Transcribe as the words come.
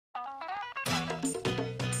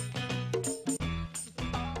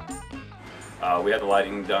We had the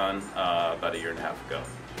lighting done about 1.5 years ago.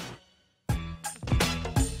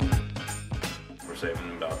 We're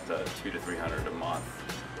saving about $200 to $300 a month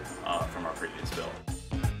from our previous bill.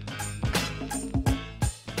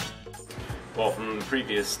 Well, from the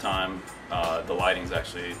previous time, the lighting's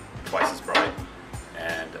actually twice as bright,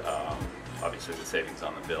 and obviously the savings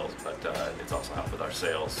on the bills, but it's also helped with our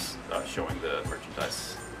sales, showing the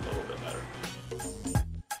merchandise a little bit better.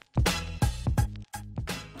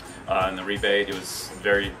 And the rebate, it was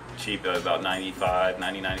very cheap, about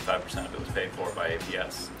 95% of it was paid for by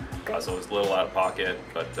PIAS. So it was a little out of pocket,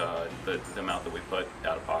 but the amount that we put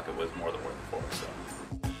out of pocket was more than worth it for us.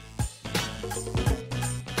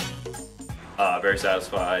 So. Very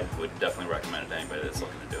satisfied, would definitely recommend it to anybody that's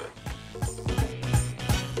looking to do it.